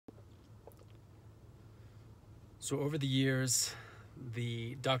So over the years,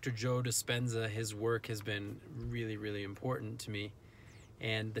 the Dr. Joe Dispenza, his work has been really, really important to me.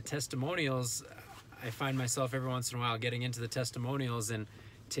 And the testimonials, I find myself every once in a while getting into the testimonials and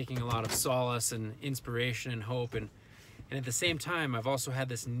taking a lot of solace and inspiration and hope. And at the same time, I've also had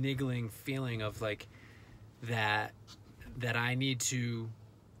this niggling feeling of like that I need to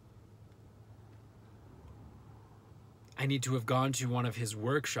have gone to one of his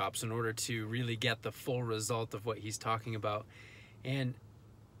workshops in order to really get the full result of what he's talking about. And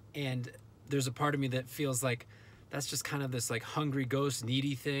there's a part of me that feels like that's just kind of this like hungry ghost,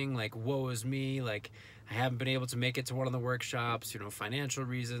 needy thing, like woe is me, like I haven't been able to make it to one of the workshops, financial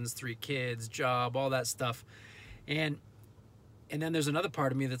reasons, 3 kids, job, all that stuff. And then there's another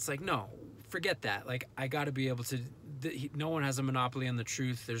part of me that's like, no, forget that. Like I got to be able to, no one has a monopoly on the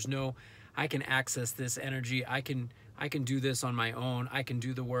truth. I can access this energy. I can do this on my own. I can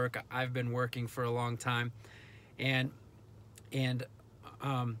do the work. I've been working for a long time. And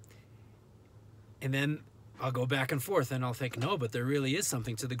then I'll go back and forth and I'll think, no, but there really is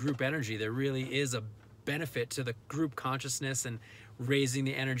something to the group energy. There really is a benefit to the group consciousness and raising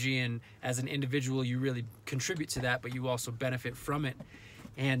the energy. And as an individual, you really contribute to that, but you also benefit from it.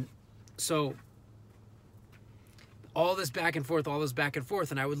 And so all this back and forth,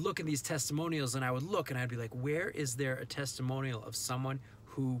 and I would look at these testimonials and I would look and I'd be like, where is there a testimonial of someone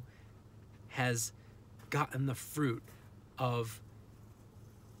who has gotten the fruit of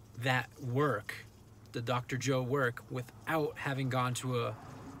that work, the Dr. Joe work, without having gone to a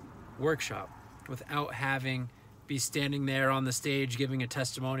workshop, without having be standing there on the stage giving a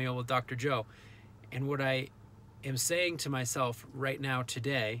testimonial with Dr. Joe? And what I am saying to myself right now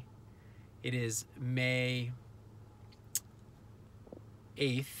today, it is May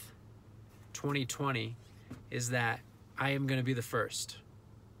 8th, 2020, is that I am going to be the first.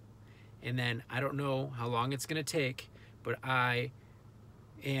 And then I don't know how long it's going to take, but I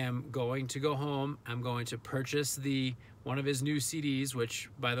am going to go home. I'm going to purchase one of his new CDs, which,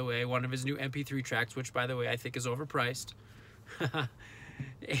 by the way, one of his new MP3 tracks, which, by the way, I think is overpriced.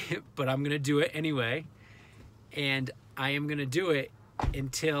 But I'm going to do it anyway. And I am going to do it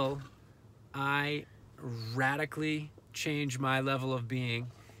until I radically change my level of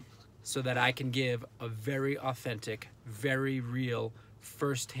being so that I can give a very authentic, very real,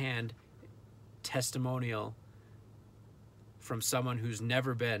 firsthand testimonial from someone who's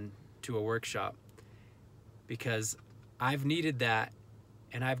never been to a workshop, because I've needed that,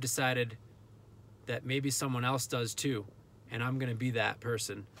 and I've decided that maybe someone else does too, and I'm going to be that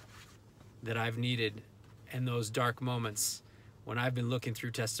person that I've needed in those dark moments when I've been looking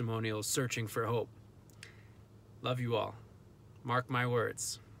through testimonials searching for hope. Love you all. Mark my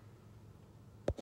words.